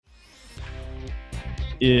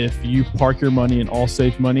if you park your money in all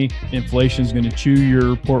safe money, inflation is going to chew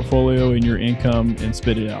your portfolio and your income and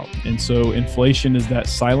spit it out. And so inflation is that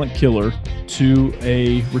silent killer to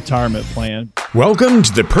a retirement plan. Welcome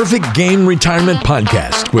to the Perfect Game Retirement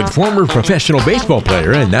Podcast with former professional baseball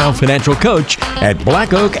player and now financial coach at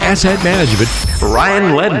Black Oak Asset Management,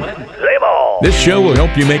 Ryan Ledden. This show will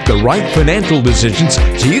help you make the right financial decisions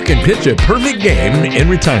so you can pitch a perfect game in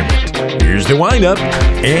retirement. Here's the windup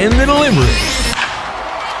and the delivery.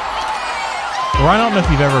 Ryan, I don't know if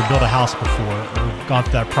you've ever built a house before or gone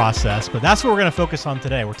through that process, but that's what we're going to focus on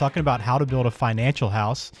today. We're talking about how to build a financial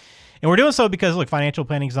house. And we're doing so because, look, financial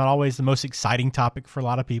planning is not always the most exciting topic for a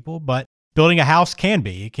lot of people, but building a house can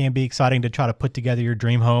be. It can be exciting to try to put together your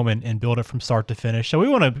dream home and build it from start to finish. So we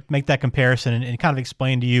want to make that comparison and kind of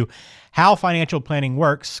explain to you how financial planning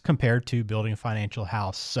works compared to building a financial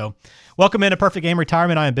house. So welcome into Perfect Game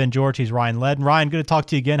Retirement. I am Ben George. He's Ryan Ledden. Ryan, good to talk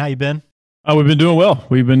to you again. How you been? We've been doing well.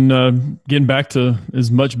 We've been getting back to as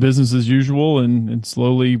much business as usual, and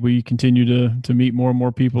slowly we continue to meet more and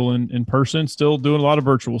more people in person. Still doing a lot of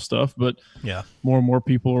virtual stuff, but yeah, more and more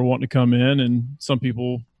people are wanting to come in, and some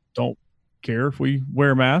people don't care if we wear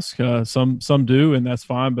a mask. Some do, and that's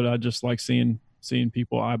fine. But I just like seeing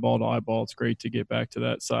people eyeball to eyeball. It's great to get back to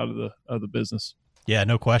that side of the business. Yeah,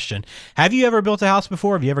 no question. Have you ever built a house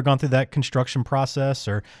before? Have you ever gone through that construction process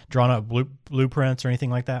or drawn up blueprints or anything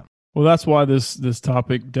like that? Well, that's why this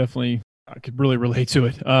topic definitely, I could really relate to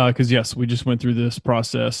it. Because yes, we just went through this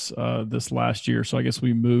process this last year. So I guess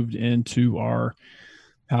we moved into our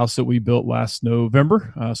house that we built last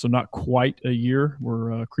November. So not quite a year.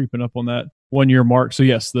 We're creeping up on that 1 year mark. So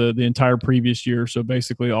yes, the entire previous year. So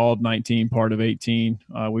basically all of 19, part of 18.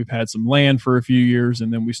 We've had some land for a few years,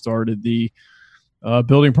 and then we started the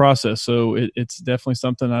building process. So it's definitely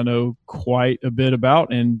something I know quite a bit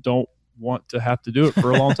about and don't want to have to do it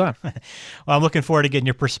for a long time. Well, I'm looking forward to getting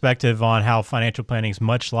your perspective on how financial planning is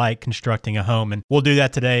much like constructing a home. And we'll do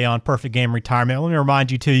that today on Perfect Game Retirement. Let me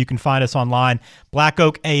remind you too, you can find us online,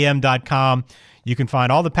 blackoakam.com. You can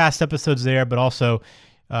find all the past episodes there, but also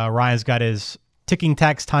Ryan's got his ticking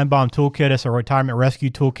tax time bomb toolkit. It's a retirement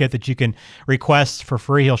rescue toolkit that you can request for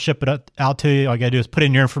free. He'll ship it out to you. All you got to do is put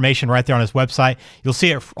in your information right there on his website. You'll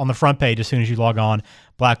see it on the front page as soon as you log on,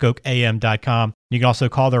 blackoakam.com. You can also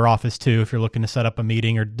call their office too if you're looking to set up a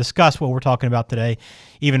meeting or discuss what we're talking about today.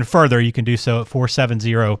 Even further, you can do so at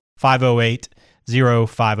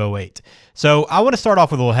 470-508-0508. So I want to start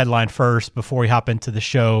off with a little headline first before we hop into the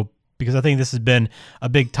show, because I think this has been a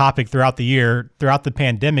big topic throughout the year. Throughout the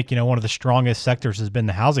pandemic, one of the strongest sectors has been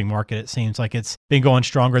the housing market. It seems like it's been going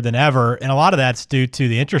stronger than ever. And a lot of that's due to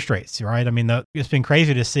the interest rates, right? I mean, it's been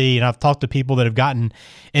crazy to see. And I've talked to people that have gotten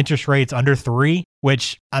interest rates under 3,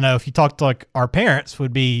 which I know if you talk to like our parents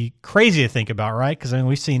would be crazy to think about, right? Because I mean,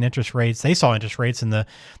 we've seen interest rates. They saw interest rates in the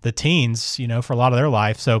teens, for a lot of their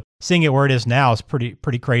life. So seeing it where it is now is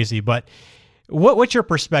pretty crazy. But what's your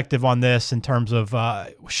perspective on this in terms of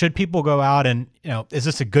should people go out and, is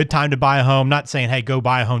this a good time to buy a home? Not saying, hey, go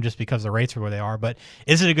buy a home just because the rates are where they are, but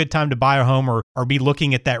is it a good time to buy a home or be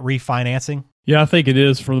looking at that refinancing? Yeah, I think it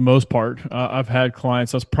is for the most part. I've had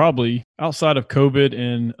clients, that's probably outside of COVID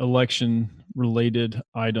and election related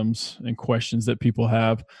items and questions that people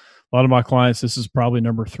have. A lot of my clients, this is probably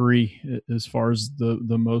number 3 as far as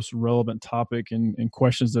the most relevant topic and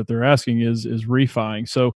questions that they're asking is refining.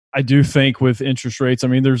 So I do think with interest rates, I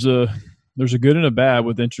mean, there's a good and a bad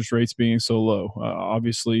with interest rates being so low.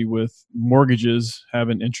 Obviously, with mortgages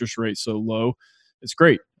having interest rates so low, it's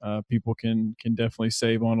great. People can definitely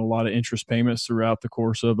save on a lot of interest payments throughout the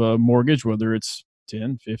course of a mortgage, whether it's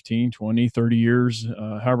 10, 15, 20, 30 years,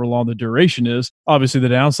 however long the duration is. Obviously, the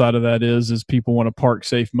downside of that is people want to park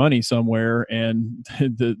safe money somewhere and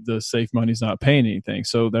the safe money's not paying anything.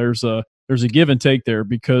 So there's a give and take there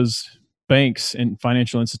because banks and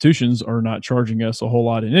financial institutions are not charging us a whole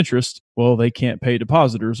lot in interest. Well, they can't pay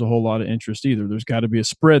depositors a whole lot of interest either. There's got to be a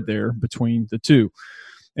spread there between the two.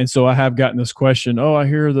 And so I have gotten this question, I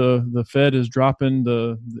hear the Fed is dropping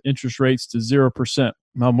the interest rates to 0%.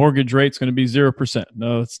 My mortgage rate's going to be 0%.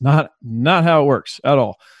 No, it's not how it works at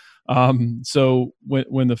all. So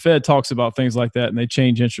when the Fed talks about things like that and they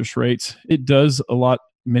change interest rates, it does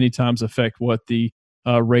many times affect what the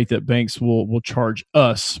rate that banks will charge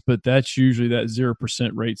us. But that's usually that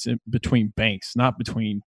 0% rates between banks, not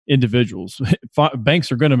between individuals. Banks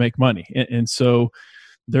are going to make money. And so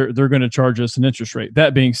they're going to charge us an interest rate.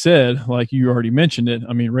 That being said, like you already mentioned it,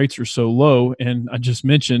 I mean, rates are so low. And I just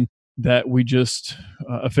mentioned that we just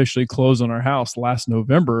officially closed on our house last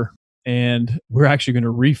November. and we're actually going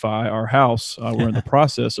to refi our house. We're in the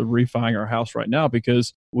process of refining our house right now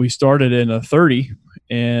because we started in a 30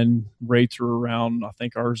 and rates were around, I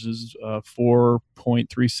think ours is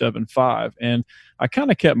 4.375. And I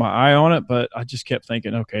kind of kept my eye on it, but I just kept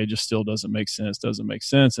thinking, okay, it just still doesn't make sense.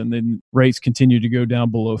 And then rates continue to go down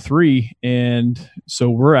below 3. And so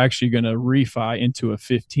we're actually going to refi into a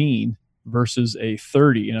 15 versus a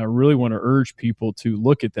 30. And I really want to urge people to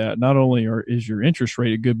look at that. Not only is your interest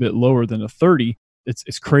rate a good bit lower than a 30,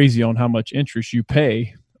 it's crazy on how much interest you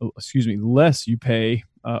pay, less you pay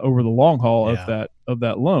over the long haul of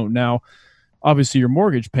that loan. Now, obviously your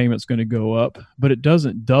mortgage payment's going to go up, but it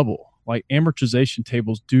doesn't double. Like amortization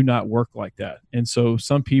tables do not work like that. And so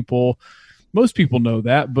most people know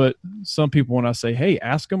that, but some people, when I say, hey,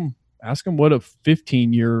 ask them what a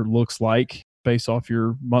 15-year looks like based off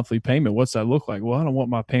your monthly payment. What's that look like? Well, I don't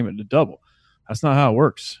want my payment to double. That's not how it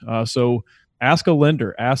works. So ask a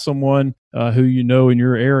lender, ask someone who you know in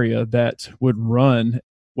your area that would run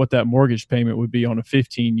what that mortgage payment would be on a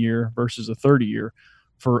 15-year versus a 30-year.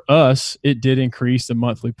 For us, it did increase the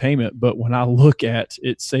monthly payment, but when I look at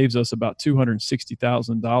it, saves us about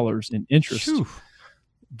 $260,000 in interest. Whew.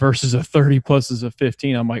 Versus a 30 plus is a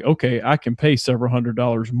 15. I'm like, okay, I can pay several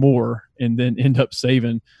 $100s more and then end up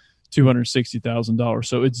saving $260,000.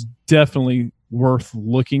 So it's definitely worth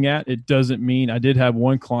looking at. It doesn't mean, I did have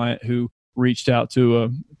one client who reached out to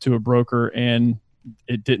a broker and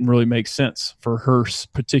it didn't really make sense for her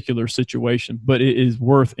particular situation, but it is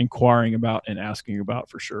worth inquiring about and asking about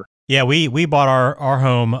for sure. Yeah, we bought our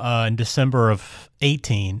home in December of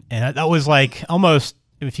 18, and that was like almost,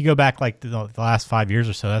 if you go back like the last 5 years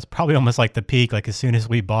or so, that's probably almost like the peak. Like as soon as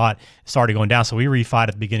we bought, it started going down. So we refied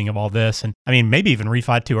at the beginning of all this. And I mean, maybe even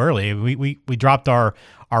refied too early. We dropped our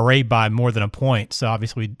rate by more than a point. So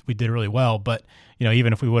obviously we did really well. But,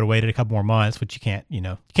 even if we would have waited a couple more months, which you can't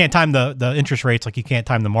time the interest rates like you can't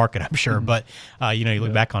time the market, I'm sure. Mm-hmm. But, you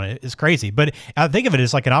look back on it, it's crazy. But I think of it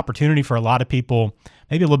as like an opportunity for a lot of people,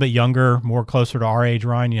 maybe a little bit younger, more closer to our age,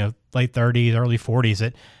 Ryan, late 30s, early 40s,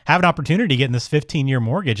 that have an opportunity to get in this 15-year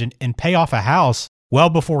mortgage and pay off a house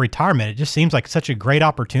well before retirement. It just seems like such a great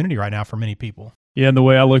opportunity right now for many people. Yeah, and the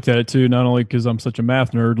way I looked at it too, not only because I'm such a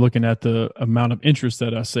math nerd, looking at the amount of interest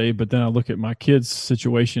that I save, but then I look at my kids'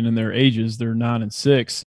 situation and their ages, they're 9 and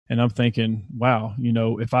 6, and I'm thinking, wow,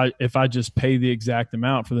 if I just pay the exact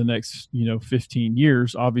amount for the next 15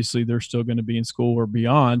 years, obviously they're still going to be in school or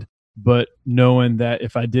beyond. But knowing that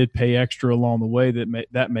if I did pay extra along the way,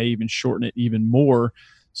 that may even shorten it even more.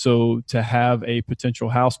 So to have a potential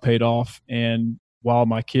house paid off, and while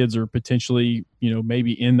my kids are potentially,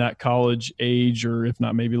 maybe in that college age, or if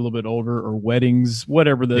not, maybe a little bit older, or weddings,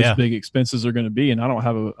 whatever those big expenses are going to be, and I don't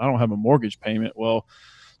have a mortgage payment. Well,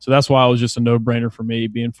 so that's why it was just a no-brainer for me,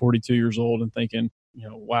 being 42 years old and thinking,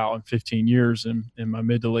 wow, in 15 years in my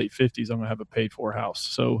mid to late 50s, I'm going to have a paid for house.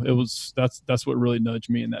 So that's what really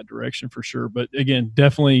nudged me in that direction for sure. But again,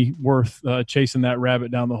 definitely worth chasing that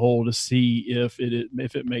rabbit down the hole to see if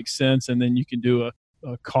it makes sense. And then you can do a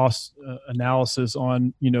cost analysis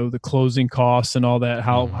on, the closing costs and all that,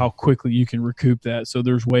 how quickly you can recoup that. So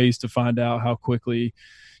there's ways to find out how quickly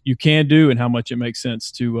you can do and how much it makes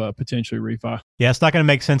sense to potentially refi. Yeah, it's not going to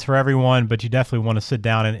make sense for everyone, but you definitely want to sit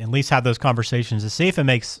down and at least have those conversations to see if it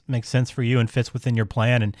makes sense for you and fits within your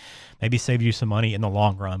plan and maybe save you some money in the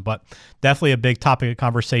long run. But definitely a big topic of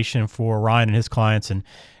conversation for Ryan and his clients and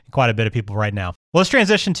quite a bit of people right now. Well, let's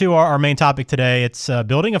transition to our main topic today. It's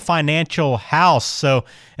building a financial house. So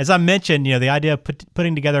as I mentioned, the idea of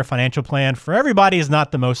putting together a financial plan for everybody is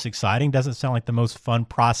not the most exciting. Doesn't sound like the most fun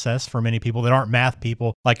process for many people that aren't math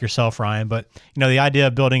people like yourself, Ryan. But, the idea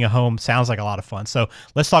of building a home sounds like a lot of fun. So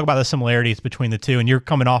let's talk about the similarities between the two. And you're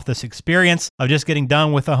coming off this experience of just getting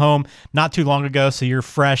done with a home not too long ago. So you're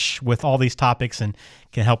fresh with all these topics and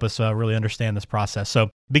can help us really understand this process. So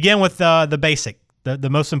begin with the basic.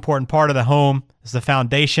 The most important part of the home is the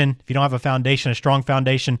foundation. If you don't have a foundation, a strong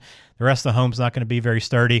foundation, the rest of the home's not going to be very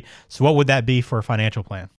sturdy. So what would that be for a financial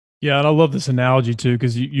plan? Yeah, and I love this analogy too,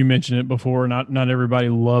 because you mentioned it before. Not everybody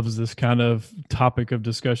loves this kind of topic of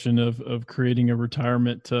discussion of creating a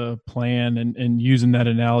retirement plan and using that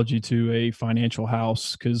analogy to a financial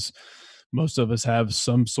house, because most of us have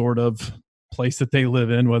some sort of place that they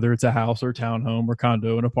live in, whether it's a house or townhome or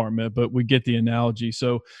condo, an apartment, but we get the analogy.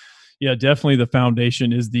 So yeah, definitely the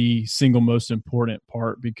foundation is the single most important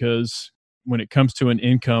part, because when it comes to an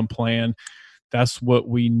income plan, that's what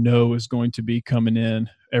we know is going to be coming in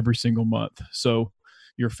every single month. So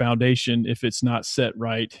your foundation, if it's not set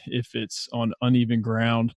right, if it's on uneven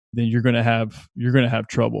ground, then you're going to have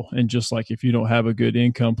trouble. And just like if you don't have a good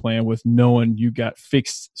income plan with knowing you got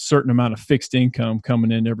certain amount of fixed income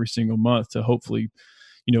coming in every single month to hopefully,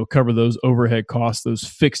 cover those overhead costs, those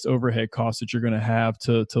fixed overhead costs that you're going to have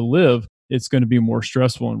to live, it's going to be more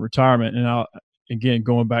stressful in retirement. And again,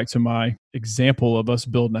 going back to my example of us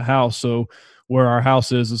building a house. So where our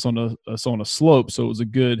house is, it's on a slope. So it was a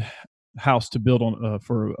good house to build on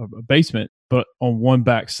for a basement. But on one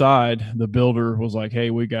back side, the builder was like,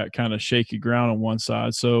 hey, we got kind of shaky ground on one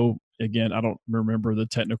side. So again, I don't remember the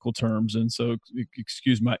technical terms. And so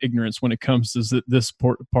excuse my ignorance when it comes to this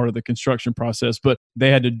part of the construction process, but they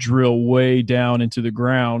had to drill way down into the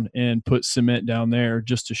ground and put cement down there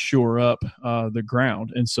just to shore up the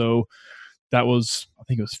ground. And so that was, I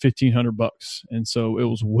think it was $1,500. And so it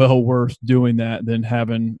was well worth doing that than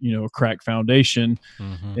having, a cracked foundation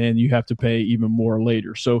and you have to pay even more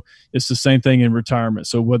later. So it's the same thing in retirement.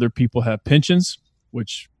 So whether people have pensions,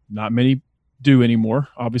 which not many do anymore,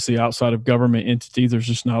 obviously outside of government entities, there's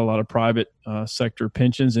just not a lot of private sector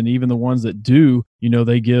pensions. And even the ones that do, a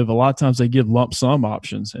lot of times they give lump sum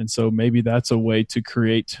options. And so maybe that's a way to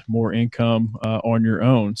create more income on your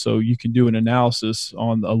own. So you can do an analysis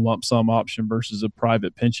on a lump sum option versus a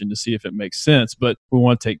private pension to see if it makes sense. But we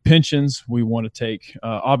want to take pensions. We want to take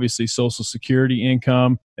obviously Social Security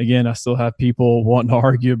income. Again, I still have people wanting to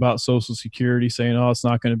argue about Social Security, saying, oh, it's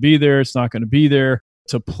not going to be there. It's not going to be there.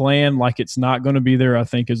 To plan like it's not going to be there, I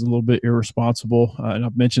think is a little bit irresponsible. And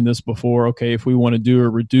I've mentioned this before. Okay, if we want to do a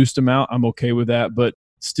reduced amount, I'm okay with that. But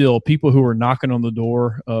still, people who are knocking on the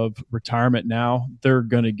door of retirement now, they're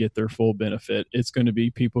going to get their full benefit. It's going to be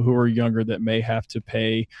people who are younger that may have to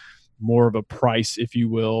pay more of a price, if you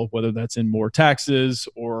will, whether that's in more taxes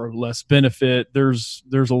or less benefit. There's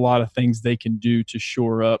a lot of things they can do to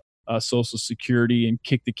shore up Social Security and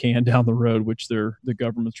kick the can down the road, which the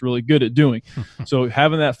government's really good at doing. So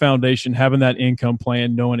having that foundation, having that income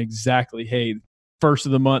plan, knowing exactly, hey, first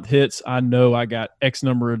of the month hits, I know I got X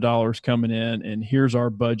number of dollars coming in and here's our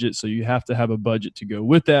budget. So you have to have a budget to go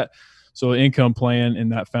with that. So income plan and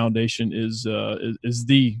that foundation is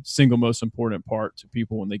the single most important part to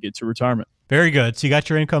people when they get to retirement. Very good. So you got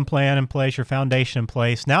your income plan in place, your foundation in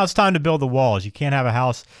place. Now it's time to build the walls. You can't have a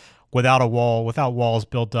house without walls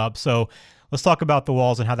built up. So let's talk about the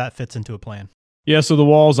walls and how that fits into a plan. Yeah, so the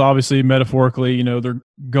walls, obviously, metaphorically, they're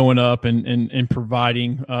going up and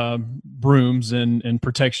providing brooms and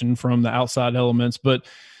protection from the outside elements. But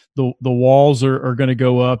the walls are going to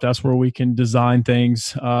go up. That's where we can design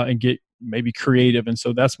things and get maybe creative. And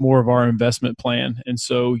so that's more of our investment plan. And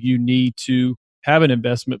so you need to have an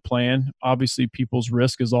investment plan. Obviously, people's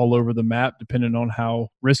risk is all over the map, depending on how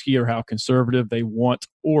risky or how conservative they want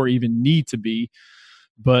or even need to be.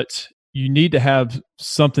 But you need to have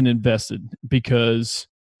something invested, because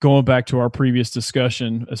going back to our previous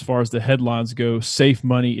discussion, as far as the headlines go, safe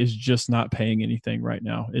money is just not paying anything right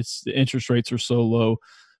now. The interest rates are so low.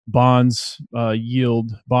 Bond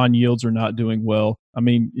yields are not doing well. I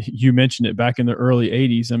mean, you mentioned it back in the early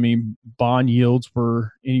 80s. I mean, bond yields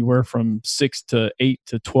were anywhere from 6 to 8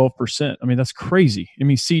 to 12%. I mean, that's crazy. I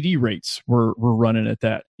mean, CD rates were running at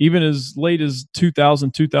that. Even as late as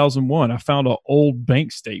 2000, 2001, I found an old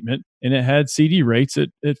bank statement and it had CD rates at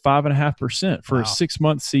 5.5% for a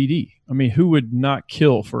 6-month CD. I mean, who would not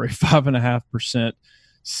kill for a 5.5%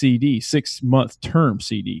 CD, 6-month term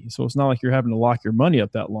CD? So it's not like you're having to lock your money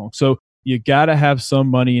up that long. So you got to have some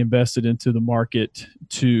money invested into the market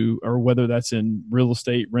or whether that's in real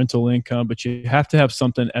estate, rental income, but you have to have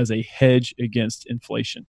something as a hedge against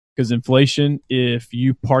inflation. Because inflation, if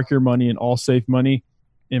you park your money in all safe money,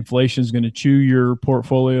 inflation is going to chew your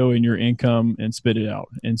portfolio and your income and spit it out.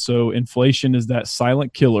 And so inflation is that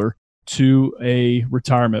silent killer to a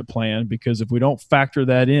retirement plan, because if we don't factor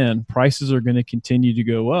that in, prices are going to continue to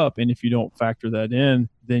go up. And if you don't factor that in,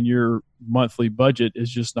 then your monthly budget is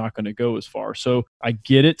just not going to go as far. So I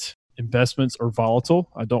get it. Investments are volatile.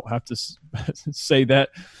 I don't have to say that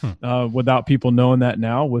without people knowing that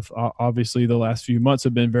now. With obviously the last few months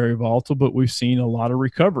have been very volatile, but we've seen a lot of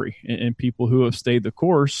recovery, and people who have stayed the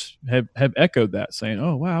course have echoed that, saying,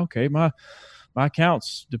 oh, wow, okay, my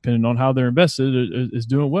accounts, depending on how they're invested, is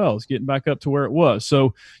doing well. It's getting back up to where it was.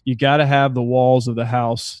 So you got to have the walls of the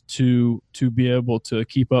house to be able to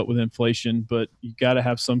keep up with inflation, but you got to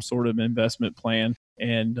have some sort of investment plan,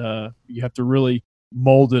 and you have to really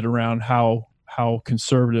mold it around how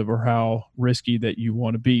conservative or how risky that you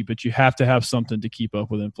want to be. But you have to have something to keep up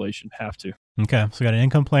with inflation. Have to. Okay, so we got an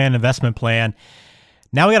income plan, investment plan.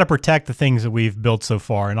 Now we got to protect the things that we've built so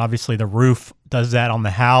far. And obviously the roof does that on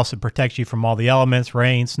the house. It protects you from all the elements,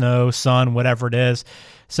 rain, snow, sun, whatever it is.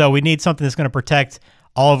 So we need something that's going to protect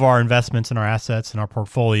all of our investments and our assets and our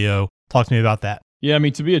portfolio. Talk to me about that. Yeah, I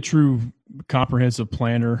mean, to be a true comprehensive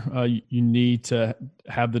planner, you need to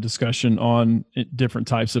have the discussion on different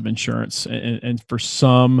types of insurance. And for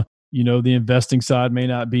some, the investing side may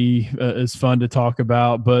not be as fun to talk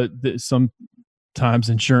about, but sometimes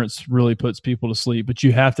insurance really puts people to sleep. But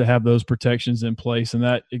you have to have those protections in place, and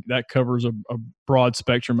that covers a broad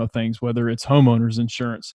spectrum of things, whether it's homeowners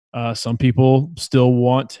insurance. Some people still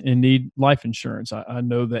want and need life insurance. I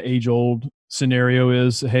know the age-old scenario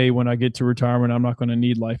is, hey, when I get to retirement, I'm not going to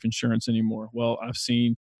need life insurance anymore. Well, I've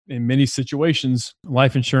seen in many situations,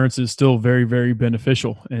 life insurance is still very, very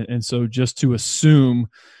beneficial. And so just to assume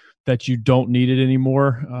that you don't need it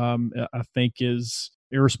anymore, I think is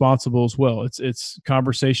irresponsible as well. It's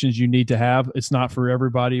conversations you need to have. It's not for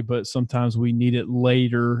everybody, but sometimes we need it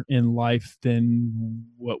later in life than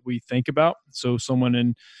what we think about. So someone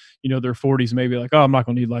in, their 40s may be like, oh, I'm not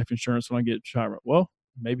going to need life insurance when I get to retirement. Well,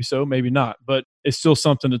 maybe so, maybe not, but it's still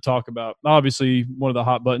something to talk about. Obviously, one of the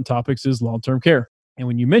hot button topics is long-term care. And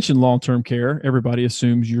when you mention long-term care, everybody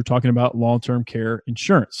assumes you're talking about long-term care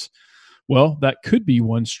insurance. Well, that could be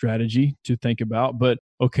one strategy to think about, but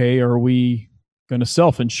okay, are we going to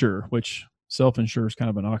self-insure, which self-insure is kind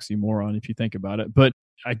of an oxymoron if you think about it. But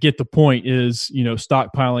I get the point is,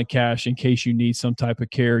 stockpiling cash in case you need some type of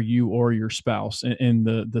care, you or your spouse. And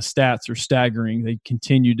the stats are staggering. They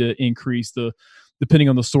continue to increase depending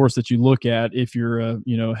on the source that you look at. If you're a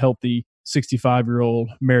healthy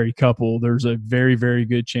 65-year-old married couple, there's a very, very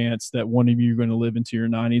good chance that one of you are going to live into your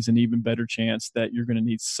 90s, and even better chance that you're going to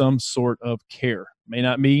need some sort of care. May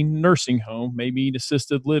not mean nursing home, may mean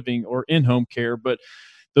assisted living or in-home care, but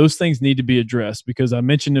those things need to be addressed, because I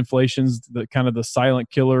mentioned inflation's the kind of the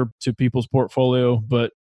silent killer to people's portfolio,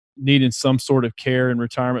 but needing some sort of care in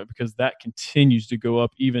retirement, because that continues to go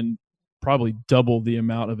up, even probably double the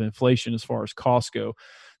amount of inflation as far as costs go.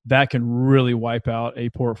 That can really wipe out a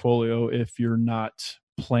portfolio if you're not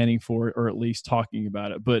planning for it, or at least talking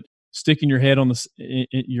about it. But sticking your head in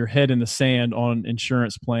the sand on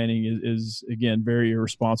insurance planning is again very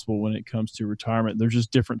irresponsible when it comes to retirement. There's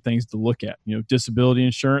just different things to look at. Disability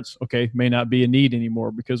insurance, okay, may not be a need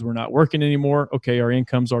anymore because we're not working anymore. Okay, our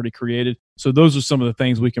income's already created. So those are some of the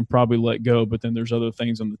things we can probably let go. But then there's other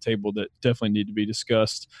things on the table that definitely need to be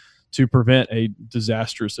discussed to prevent a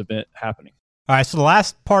disastrous event happening. All right, so the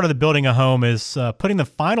last part of the building a home is putting the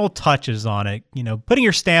final touches on it. Putting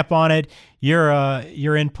your stamp on it,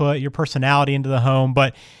 your input, your personality into the home.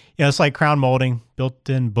 But it's like crown molding,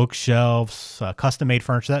 built-in bookshelves, custom-made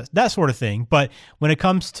furniture, that sort of thing. But when it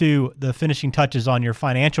comes to the finishing touches on your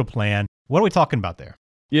financial plan, what are we talking about there?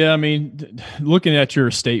 Yeah, I mean, looking at your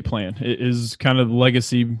estate plan is kind of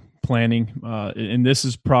legacy planning, and this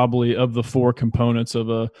is probably of the four components of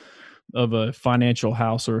a financial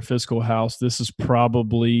house or a fiscal house. This is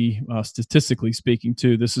probably, statistically speaking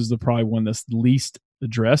too, this is probably one that's least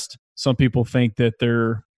addressed. Some people think that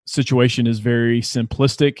their situation is very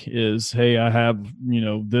simplistic, is, hey, I have,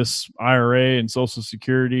 this IRA and Social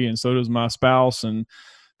Security, and so does my spouse, and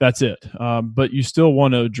that's it. But you still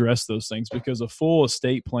want to address those things, because a full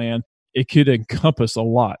estate plan, it could encompass a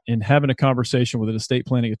lot. And having a conversation with an estate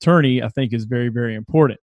planning attorney, I think, is very, very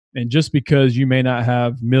important. And just because you may not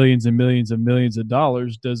have millions and millions and millions of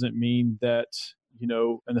dollars doesn't mean that,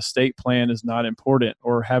 an estate plan is not important,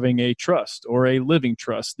 or having a trust or a living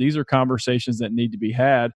trust. These are conversations that need to be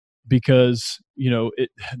had, because,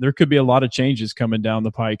 there could be a lot of changes coming down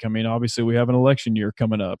the pike. I mean, obviously we have an election year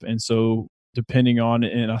coming up. And so depending on,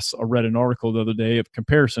 and I read an article the other day of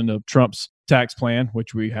comparison of Trump's tax plan,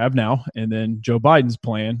 which we have now, and then Joe Biden's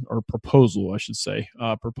plan, or proposal, I should say,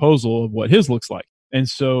 proposal of what his looks like. And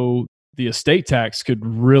so the estate tax could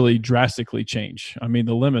really drastically change. I mean,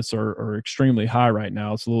 the limits are extremely high right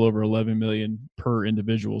now. It's a little over 11 million per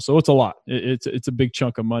individual. So it's a lot. It's a big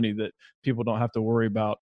chunk of money that people don't have to worry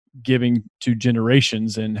about giving to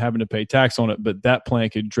generations and having to pay tax on it. But that plan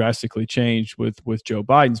could drastically change with Joe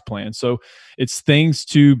Biden's plan. So it's things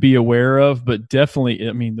to be aware of, but definitely,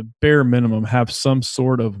 I mean, the bare minimum, have some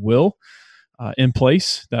sort of will in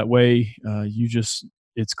place. That way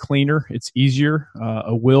it's cleaner, it's easier.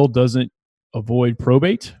 A will doesn't avoid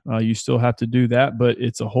probate. You still have to do that, but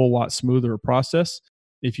it's a whole lot smoother process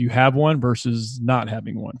if you have one versus not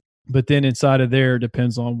having one. But then inside of there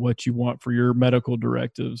depends on what you want for your medical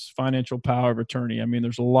directives, financial power of attorney. I mean,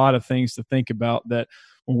 there's a lot of things to think about that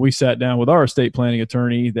when we sat down with our estate planning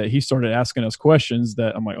attorney, that he started asking us questions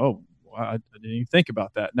that I'm like, oh, I didn't even think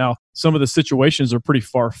about that. Now, some of the situations are pretty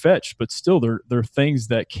far-fetched, but still they're things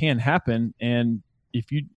that can happen. And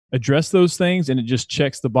if you address those things and it just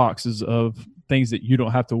checks the boxes of things that you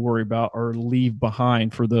don't have to worry about or leave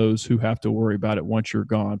behind for those who have to worry about it once you're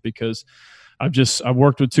gone. Because I've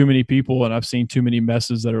worked with too many people and I've seen too many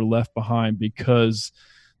messes that are left behind because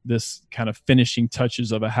this kind of finishing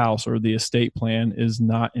touches of a house or the estate plan is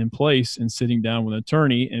not in place, and sitting down with an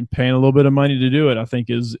attorney and paying a little bit of money to do it, I think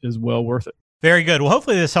is well worth it. Very good. Well,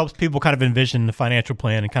 hopefully this helps people kind of envision the financial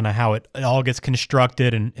plan and kind of how it all gets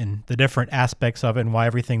constructed and the different aspects of it and why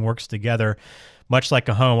everything works together. Much like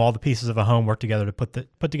a home, all the pieces of a home work together to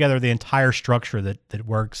put together the entire structure that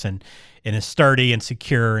works and is sturdy and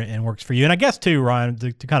secure and works for you. And I guess too, Ryan,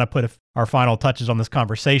 to kind of put our final touches on this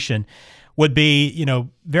conversation would be,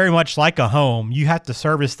 very much like a home, you have to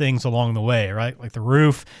service things along the way, right? Like the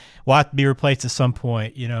roof will have to be replaced at some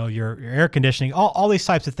point, your air conditioning, all these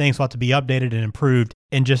types of things will have to be updated and improved,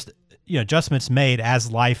 and just, adjustments made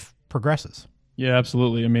as life progresses. Yeah,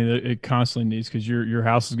 absolutely. I mean, it constantly needs, because your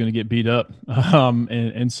house is going to get beat up.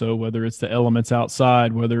 And so whether it's the elements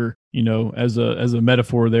outside, whether, as a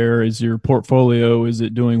metaphor there, is your portfolio, is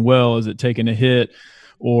it doing well? Is it taking a hit?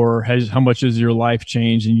 Or how much has your life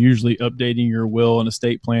changed? And usually updating your will and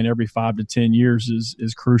estate plan every 5 to 10 years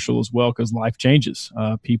is crucial as well, because life changes.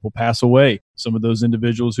 People pass away. Some of those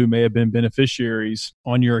individuals who may have been beneficiaries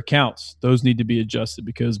on your accounts, those need to be adjusted,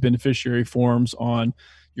 because beneficiary forms on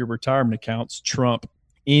your retirement accounts trump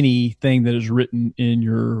anything that is written in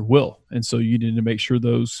your will. And so you need to make sure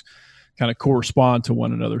those kind of correspond to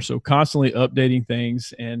one another. So constantly updating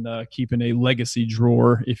things and keeping a legacy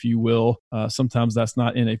drawer, if you will. Sometimes that's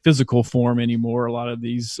not in a physical form anymore. A lot of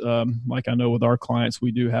these, like I know with our clients,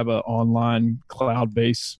 we do have an online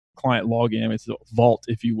cloud-based client login. It's a vault,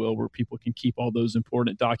 if you will, where people can keep all those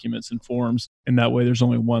important documents and forms. And that way there's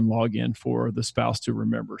only one login for the spouse to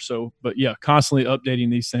remember. So, but yeah, constantly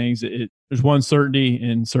updating these things. There's one certainty,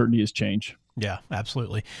 and certainty is change. Yeah,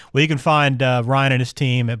 absolutely. Well, you can find Ryan and his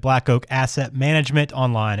team at Black Oak Asset Management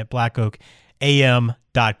online at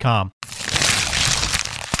blackoakam.com.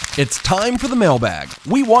 It's time for the mailbag.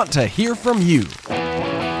 We want to hear from you.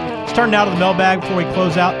 Let's turn now to the mailbag before we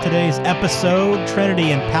close out today's episode.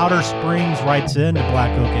 Trinity in Powder Springs writes in to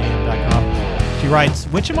blackoakam.com. She writes,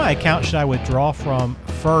 which of my accounts should I withdraw from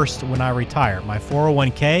first when I retire? My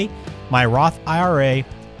 401k, my Roth IRA,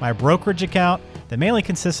 my brokerage account that mainly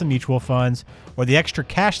consists of mutual funds, or the extra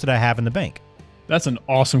cash that I have in the bank? That's an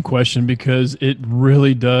awesome question, because it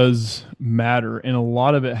really does matter. And a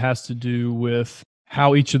lot of it has to do with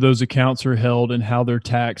how each of those accounts are held and how they're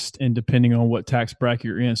taxed, and depending on what tax bracket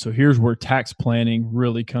you're in. So here's where tax planning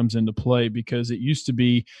really comes into play, because it used to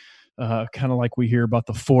be kind of like we hear about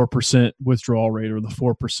the 4% withdrawal rate or the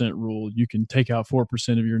 4% rule. You can take out 4%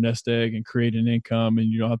 of your nest egg and create an income, and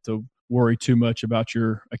you don't have to worry too much about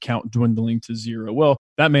your account dwindling to zero. Well,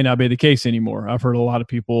 that may not be the case anymore. I've heard a lot of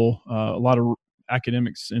people, a lot of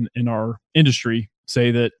academics in our industry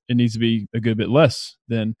say that it needs to be a good bit less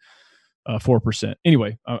than 4%.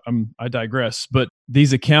 Anyway, I digress. But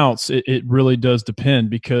these accounts, it really does depend,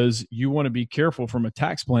 because you want to be careful from a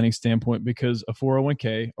tax planning standpoint, because a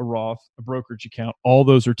 401k, a Roth, a brokerage account, all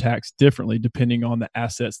those are taxed differently depending on the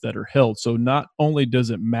assets that are held. So not only does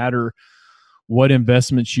it matter what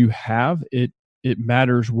investments you have, it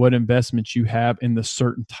matters what investments you have in the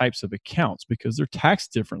certain types of accounts, because they're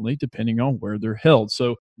taxed differently depending on where they're held.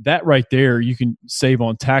 So that right there, you can save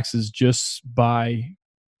on taxes just by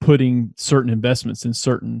putting certain investments in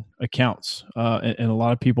certain accounts. And a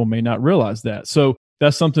lot of people may not realize that. So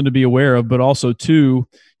that's something to be aware of. But also, too,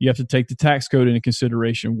 you have to take the tax code into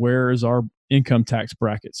consideration. Where is our income tax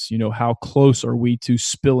brackets? How close are we to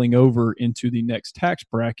spilling over into the next tax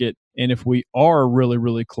bracket? And if we are really,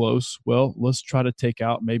 really close, well, let's try to take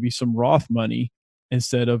out maybe some Roth money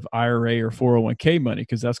instead of IRA or 401k money,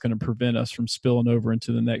 because that's going to prevent us from spilling over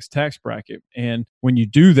into the next tax bracket. And when you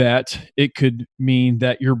do that, it could mean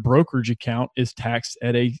that your brokerage account is taxed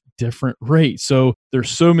at a different rate. So there's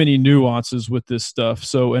so many nuances with this stuff.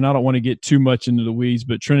 So, and I don't want to get too much into the weeds,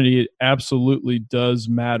 but Trinity, it absolutely does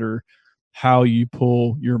matter how you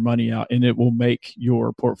pull your money out, and it will make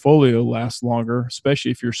your portfolio last longer, especially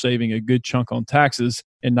if you're saving a good chunk on taxes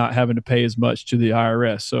and not having to pay as much to the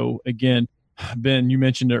IRS. So again, Ben, you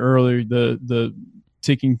mentioned it earlier, the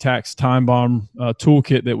ticking tax time bomb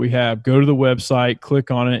toolkit that we have. Go to the website,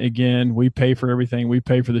 click on it. Again, we pay for everything. We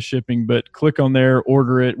pay for the shipping, but click on there,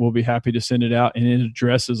 order it. We'll be happy to send it out, and it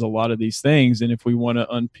addresses a lot of these things. And if we want to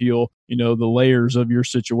unpeel, the layers of your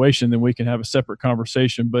situation, then we can have a separate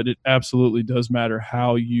conversation. But it absolutely does matter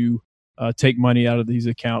how you take money out of these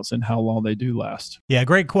accounts and how long they do last. Yeah,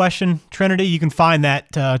 great question, Trinity. You can find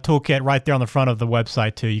that toolkit right there on the front of the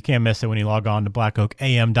website too. You can't miss it when you log on to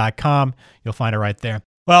blackoakam.com. You'll find it right there.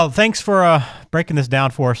 Well, thanks for breaking this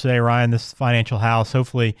down for us today, Ryan, this financial house.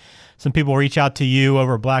 Hopefully some people reach out to you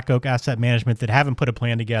over at Black Oak Asset Management that haven't put a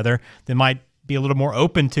plan together, that might be a little more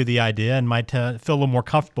open to the idea and might feel a little more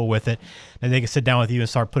comfortable with it, and they can sit down with you and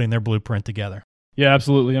start putting their blueprint together. Yeah,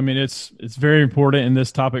 absolutely. I mean, it's very important, and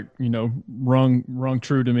this topic, rung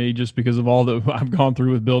true to me just because of all that I've gone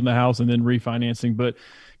through with building a house and then refinancing. But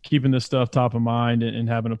keeping this stuff top of mind and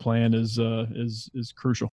having a plan is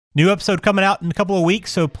crucial. New episode coming out in a couple of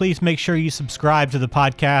weeks, so please make sure you subscribe to the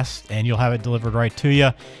podcast and you'll have it delivered right to you.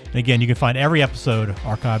 And again, you can find every episode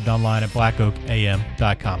archived online at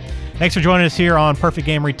blackoakam.com. Thanks for joining us here on Perfect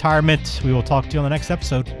Game Retirement. We will talk to you on the next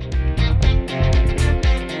episode.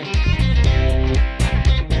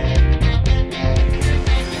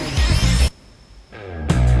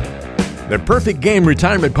 The Perfect Game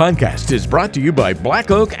Retirement Podcast is brought to you by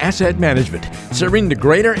Black Oak Asset Management, serving the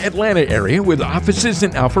greater Atlanta area with offices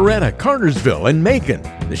in Alpharetta, Cartersville, and Macon.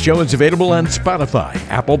 The show is available on Spotify,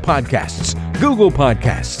 Apple Podcasts, Google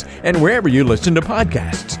Podcasts, and wherever you listen to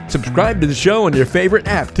podcasts. Subscribe to the show on your favorite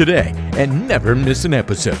app today and never miss an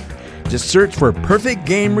episode. Just search for Perfect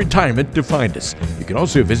Game Retirement to find us. You can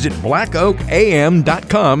also visit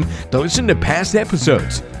blackoakam.com to listen to past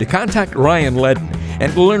episodes, to contact Ryan Ledden,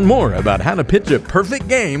 and to learn more about how to pitch a perfect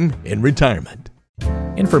game in retirement.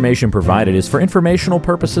 Information provided is for informational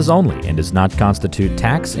purposes only and does not constitute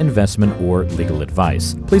tax, investment, or legal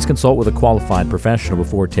advice. Please consult with a qualified professional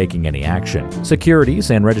before taking any action.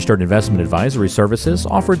 Securities and registered investment advisory services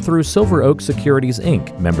offered through Silver Oak Securities,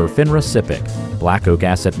 Inc., member FINRA SIPC. Black Oak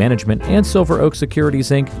Asset Management and Silver Oak Securities,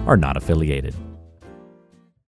 Inc. are not affiliated.